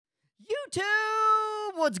YouTube!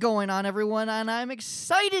 What's going on, everyone? And I'm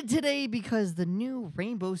excited today because the new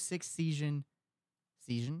Rainbow Six season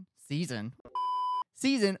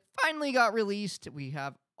finally got released. We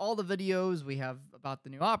have all the videos. We have about the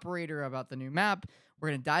new operator, about the new map. We're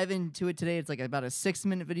going to dive into it today. It's like about a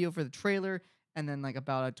 6-minute video for the trailer, and then like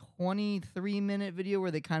about a 23-minute video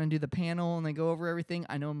where they kind of do the panel and they go over everything.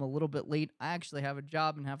 I know I'm a little bit late. I actually have a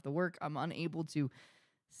job and have to work. I'm unable to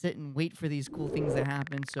sit and wait for these cool things to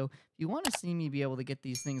happen. So if you want to see me be able to get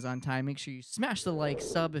these things on time, make sure you smash the like,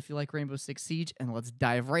 sub if you like Rainbow Six Siege, and let's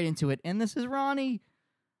dive right into it. And this is Ronnie.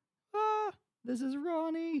 This is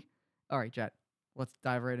Ronnie. All right, chat. Let's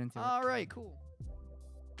dive right into it. All right, cool.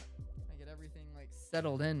 I get everything like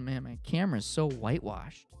settled in. Man, my camera's so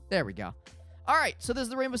whitewashed. There we go. All right, so this is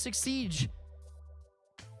the Rainbow Six Siege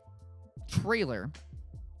trailer.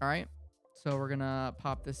 All right, so we're gonna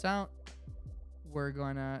pop this out. We're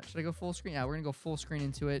gonna, should I go full screen? Yeah, we're gonna go full screen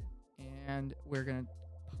into it, and we're gonna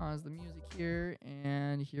pause the music here,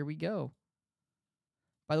 and here we go.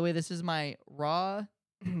 By the way, this is my raw,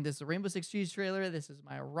 this is the Rainbow Six Siege trailer. This is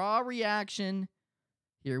my raw reaction.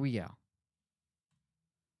 Here we go.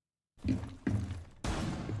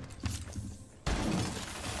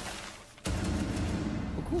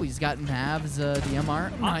 Oh, cool, he's got Mav's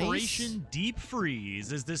DMR. Nice. Operation Deep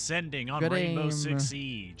Freeze is descending on Rainbow Six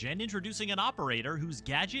Siege and introducing an operator whose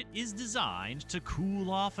gadget is designed to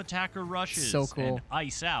cool off attacker rushes and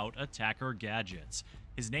ice out attacker gadgets.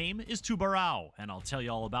 His name is Tubarão, and I'll tell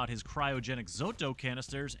you all about his cryogenic Zoto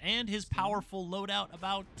canisters and his powerful loadout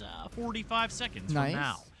about 45 seconds from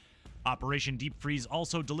now. Operation Deep Freeze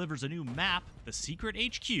also delivers a new map, the Secret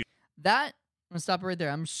HQ. I'm going to stop right there.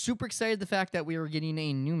 I'm super excited the fact that we are getting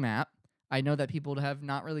a new map. I know that people have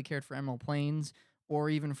not really cared for Emerald Plains or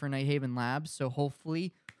even for Nighthaven Labs, so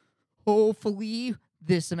hopefully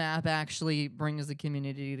this map actually brings the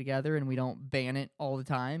community together and we don't ban it all the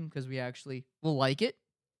time because we actually will like it.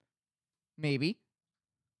 Maybe.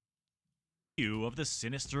 Of the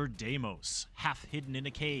sinister Deimos, half hidden in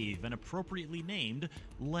a cave and appropriately named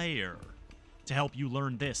Lair. To help you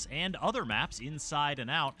learn this and other maps inside and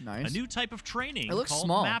out, a new type of training called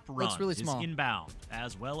Map Run is inbound,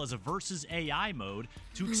 as well as a versus AI mode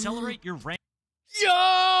to accelerate your rank. Yo,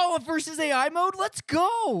 a versus AI mode? Let's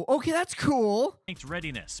go. Okay, that's cool. Ranked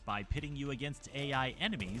readiness by pitting you against AI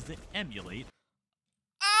enemies that emulate.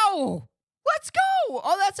 Oh, let's go.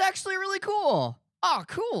 Oh, that's actually really cool. Oh,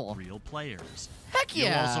 cool. Real players. Heck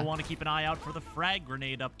yeah. You also want to keep an eye out for the frag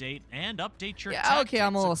grenade update and update your tactics. Okay,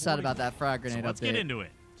 I'm a little sad about that frag grenade update. Let's get into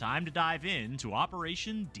it. Time to dive into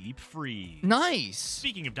Operation Deep Freeze. Nice.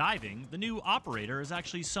 Speaking of diving, the new operator is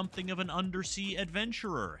actually something of an undersea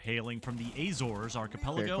adventurer hailing from the Azores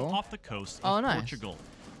archipelago off the coast of Portugal.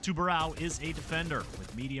 Tubarão is a defender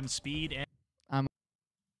with medium speed and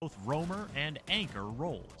both roamer and anchor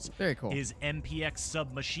roles. Very cool. His MPX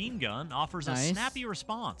submachine gun offers a snappy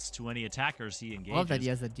response to any attackers he engages. Love that he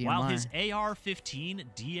has a DMR. While his AR-15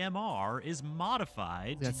 DMR is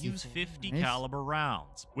modified to use 50 caliber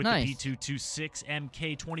rounds. With the P226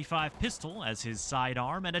 MK25 pistol as his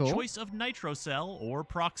sidearm and a choice of nitro cell or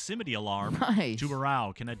proximity alarm,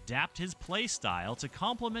 Tubarão can adapt his playstyle to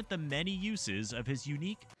complement the many uses of his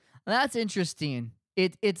unique. That's interesting.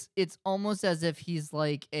 It's almost as if he's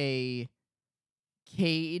like a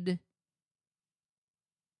Cade,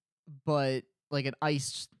 but like an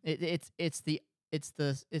ice. It's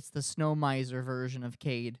the Snow Miser version of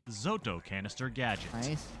Cade. Zoto canister gadget.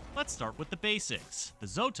 Nice. Let's start with the basics. The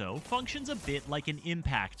Zoto functions a bit like an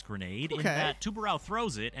impact grenade in that Tubarão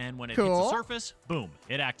throws it, and when it hits the surface, boom,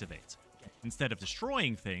 it activates. Instead of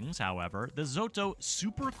destroying things, however, the Zoto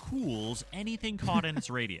super cools anything caught in its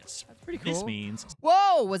radius. That's pretty cool. This means...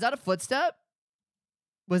 Whoa! Was that a footstep?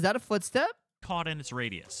 Was that a footstep? Caught in its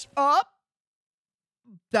radius. Oh!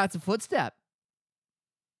 That's a footstep.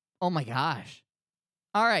 Oh my gosh.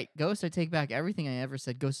 All right, Ghost, I take back everything I ever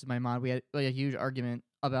said. Ghost is my mod. We had a huge argument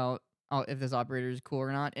about if this operator is cool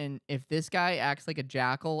or not. And if this guy acts like a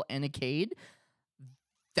Jackal and a Cade,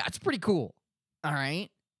 that's pretty cool. All right?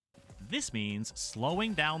 This means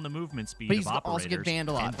slowing down the movement speed of operators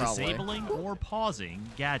and disabling or pausing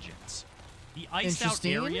gadgets. The iced out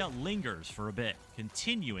area lingers for a bit,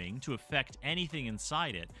 continuing to affect anything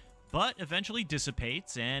inside it, but eventually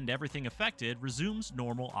dissipates and everything affected resumes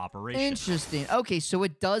normal operation. Interesting. Okay, so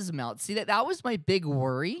it does melt. See, that was my big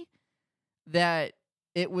worry, that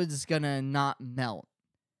it was gonna not melt.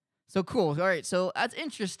 So cool. All right, so that's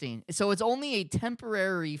interesting. So it's only a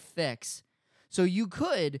temporary fix. So you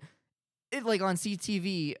could... like on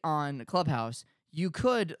CTV on Clubhouse, you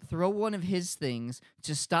could throw one of his things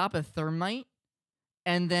to stop a thermite,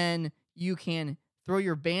 and then you can throw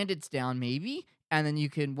your bandits down maybe, and then you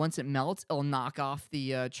can, once it melts, it'll knock off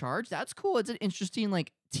the charge. That's cool. It's an interesting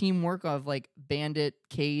like teamwork of like bandit,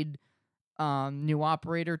 Cade, new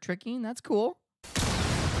operator tricking. That's cool.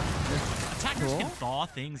 Attackers can thaw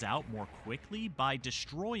things out more quickly by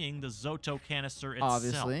destroying the Zoto canister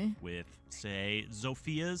itself with, say,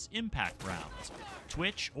 Zophia's impact rounds,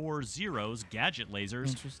 Twitch or Zero's gadget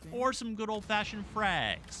lasers, or some good old-fashioned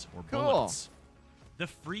frags or bullets. The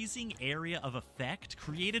freezing area of effect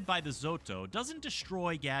created by the Zoto doesn't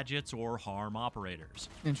destroy gadgets or harm operators.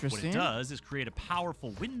 What it does is create a powerful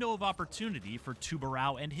window of opportunity for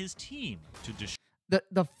Tubarão and his team to destroy.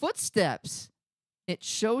 The footsteps. It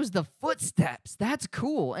shows the footsteps. That's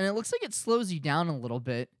cool. And it looks like it slows you down a little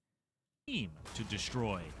bit. To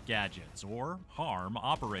destroy gadgets or harm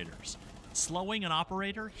operators. Slowing an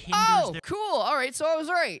operator hinders cool. All right, so I was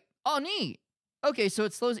right. Oh, neat. Okay, so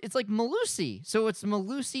it slows. It's like Malusi. So it's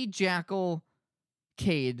Malusi, Jackal,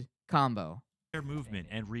 Cade combo. Their movement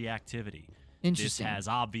and reactivity. This has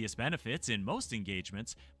obvious benefits in most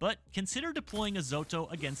engagements, but consider deploying a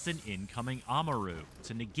Zoto against an incoming Amaru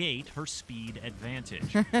to negate her speed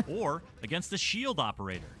advantage, or against a shield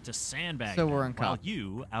operator to sandbag them while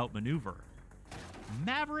you outmaneuver.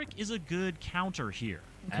 Maverick is a good counter here,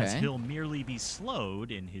 as he'll merely be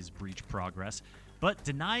slowed in his breach progress, but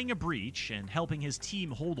denying a breach and helping his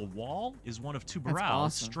team hold a wall is one of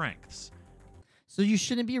Tubarão's strengths. So you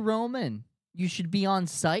shouldn't be roaming. You should be on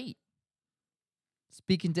site.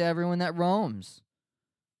 Speaking to everyone that roams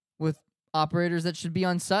with operators that should be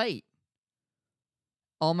on site.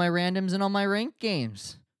 All my randoms and all my ranked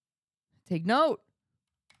games. Take note.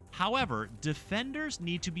 However, defenders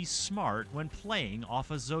need to be smart when playing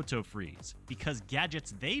off a Zoto freeze, because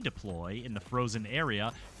gadgets they deploy in the frozen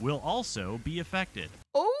area will also be affected.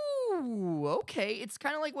 Oh, okay. It's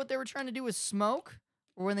kind of like what they were trying to do with Smoke,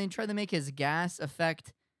 or when they tried to make his gas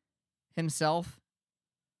affect himself.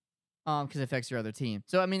 Because it affects your other team.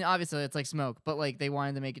 So, I mean, obviously, it's like Smoke, but, like, they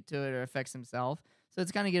wanted to make it to it or affects himself. So,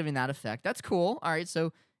 it's kind of giving that effect. That's cool. All right,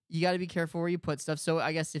 so you got to be careful where you put stuff. So,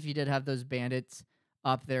 I guess if you did have those bandits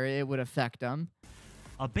up there, it would affect them.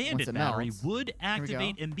 A bandit battery would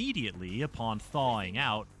activate immediately upon thawing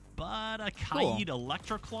out, but a Kaid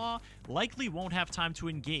Electroclaw likely won't have time to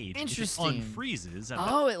engage if it unfreezes.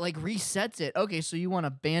 It like resets it. Okay, so you want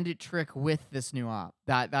a bandit trick with this new op.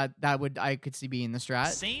 That would, I could see being the strat.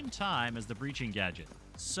 Same time as the breaching gadget.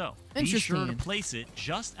 So, be sure to place it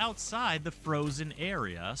just outside the frozen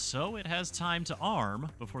area so it has time to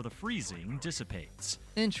arm before the freezing dissipates.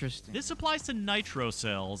 Interesting. This applies to nitro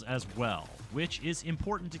cells as well, which is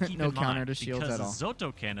important to keep in mind because a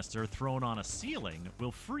Zoto canister thrown on a ceiling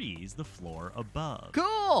will freeze the floor above.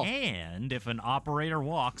 Cool! And if an operator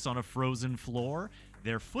walks on a frozen floor,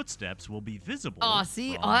 their footsteps will be visible. Oh,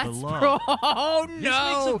 see? From below. Oh, no!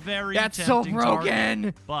 This makes a very tempting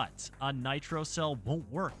target, but a nitro cell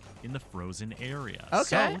won't work in the frozen area. Okay,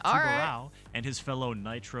 so all Tubarão and his fellow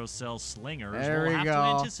nitro cell slingers will have to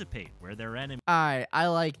anticipate where their enemy. All right, I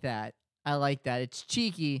like that. I like that. It's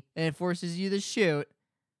cheeky, and it forces you to shoot.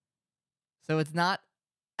 So it's not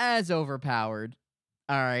as overpowered.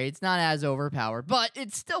 All right, it's not as overpowered, but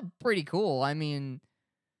it's still pretty cool. I mean,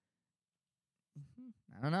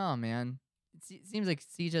 I don't know, man. It seems like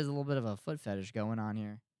Siege has a little bit of a foot fetish going on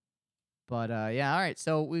here. But, yeah, all right.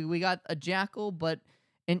 So we got a Jackal, but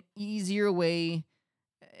an easier way,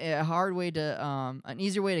 an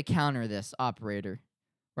easier way to counter this operator.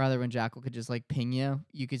 Rather when Jackal could just, like, ping you.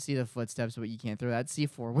 You could see the footsteps, but you can't throw that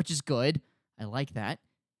C4, which is good. I like that.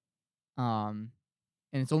 And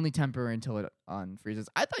it's only temporary until it unfreezes.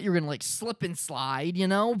 I thought you were going to, like, slip and slide, you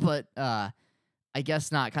know? But, I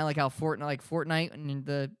guess not. Kind of like how Fortnite, and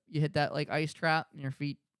you hit that like ice trap, and your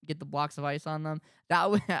feet get the blocks of ice on them.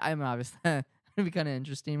 That would, I'm obviously, that'd be kind of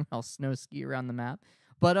interesting. I'll snow ski around the map.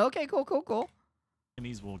 But okay, cool.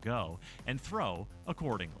 Enemies will go and throw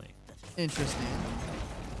accordingly. Interesting.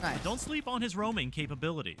 Nice. Don't sleep on his roaming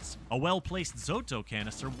capabilities. A well-placed Zoto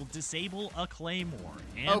canister will disable a Claymore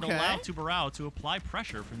and allow Tubarão to apply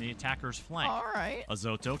pressure from the attacker's flank. All right. A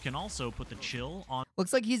Zoto can also put the chill on.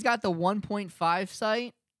 Looks like he's got the 1.5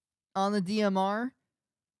 sight on the DMR.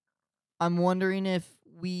 I'm wondering if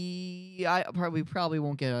we probably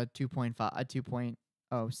won't get a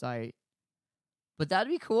 2.0 sight. But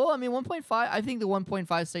that'd be cool. I mean, 1.5, I think the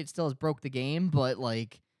 1.5 sight still has broke the game, but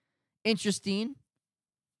like interesting.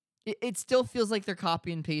 It still feels like they're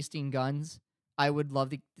copy and pasting guns. I would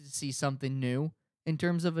love to see something new in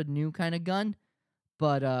terms of a new kind of gun.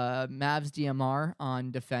 But Mav's DMR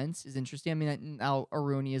on defense is interesting. I mean, now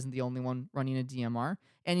Aruni isn't the only one running a DMR.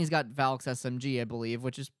 And he's got Valk's SMG, I believe,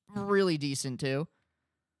 which is really decent too.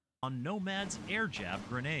 on Nomad's air jab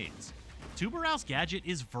grenades. Tubarão's gadget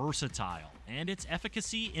is versatile, and its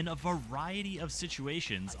efficacy in a variety of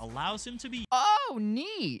situations allows him to be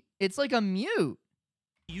neat. It's like a mute.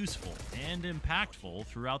 Useful and impactful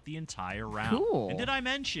throughout the entire round. Cool. And did I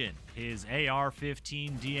mention his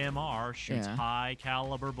AR-15 DMR shoots high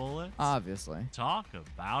caliber bullets? Obviously. Talk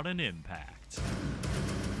about an impact.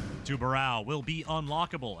 Tubarão will be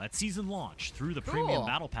unlockable at season launch through the Premium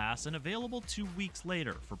Battle Pass and available 2 weeks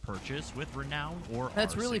later for purchase with Renown or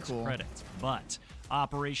That's R6 really cool. credits. But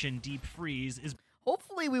Operation Deep Freeze is...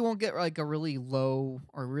 Hopefully we won't get like a really low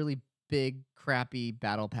or really big crappy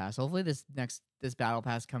battle pass. Hopefully this battle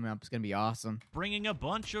pass coming up is going to be awesome. Bringing a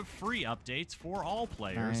bunch of free updates for all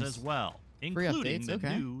players as well, including the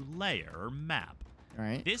new layer map. All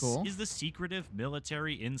right, this is the secretive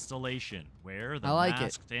military installation where the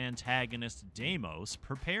masked antagonist Deimos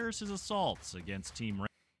prepares his assaults against Team Rainbow.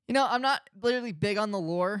 You know, I'm not literally big on the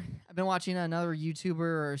lore. I've been watching another YouTuber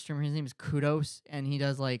or streamer. His name is Kudos, and he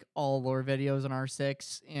does like all lore videos on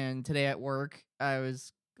R6. And today at work, I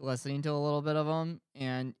was listening to a little bit of them,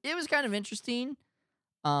 and it was kind of interesting.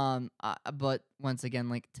 But once again,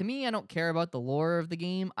 like to me, I don't care about the lore of the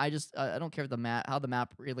game. I just I don't care how the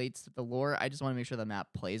map relates to the lore. I just want to make sure the map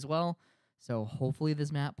plays well. So hopefully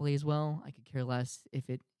this map plays well. I could care less if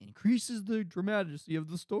it increases the dramaticity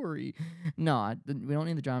of the story. No, we don't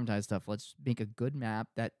need the dramatized stuff. Let's make a good map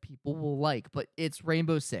that people will like. But it's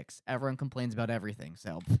Rainbow Six. Everyone complains about everything.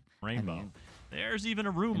 So Rainbow. I mean, there's even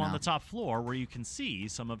a room on the top floor where you can see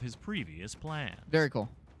some of his previous plans. Very cool.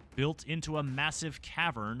 Built into a massive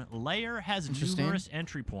cavern, Lair has numerous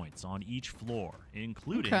entry points on each floor,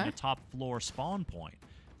 including a top floor spawn point.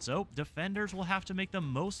 So defenders will have to make the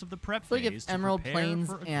most of the prep phase to Emerald prepare Plains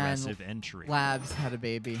for aggressive entry. Labs had a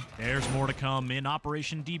baby. There's more to come in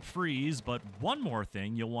Operation Deep Freeze, but one more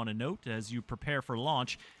thing you'll want to note as you prepare for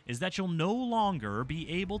launch is that you'll no longer be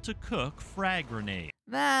able to cook frag grenades.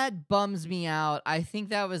 That bums me out. I think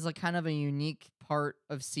that was a kind of a unique part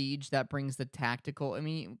of Siege that brings the tactical. I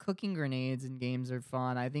mean, cooking grenades in games are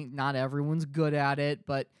fun. I think not everyone's good at it,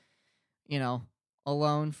 but you know,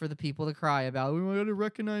 alone for the people to cry about. We want to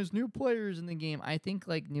recognize new players in the game. I think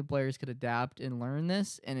like new players could adapt and learn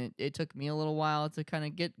this, and it took me a little while to kind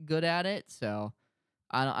of get good at it. So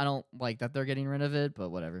I don't like that they're getting rid of it, but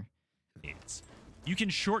whatever. You can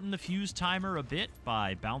shorten the fuse timer a bit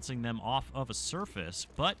by bouncing them off of a surface,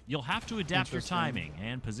 but you'll have to adapt your timing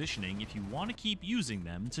and positioning if you want to keep using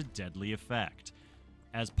them to deadly effect.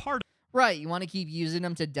 As part of right, you want to keep using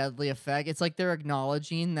them to deadly effect. It's like they're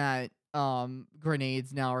acknowledging that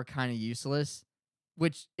grenades now are kind of useless,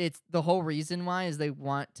 which it's the whole reason why is they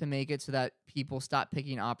want to make it so that people stop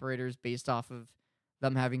picking operators based off of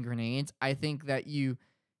them having grenades. I think that you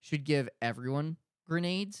should give everyone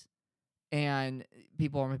grenades. And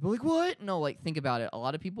people are like, what? No, like, think about it. A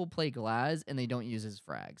lot of people play Glaz, and they don't use his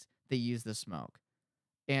frags. They use the smoke.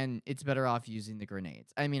 And it's better off using the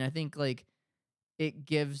grenades. I mean, I think, like, it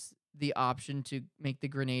gives the option to make the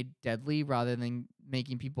grenade deadly rather than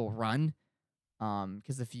making people run.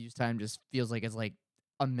 Because the fuse time just feels like it's, like,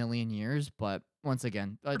 a million years. But, once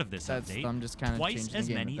again, part of this update, I'm just kind of twice as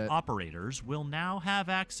many operators will now have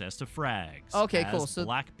access to frags. Okay, cool. So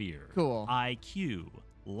Blackbeard, cool. IQ,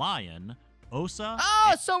 Lion, Osa.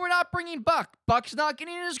 Oh, so we're not bringing Buck. Buck's not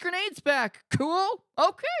getting his grenades back. Cool.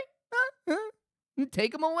 Okay.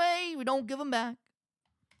 Take them away. We don't give them back.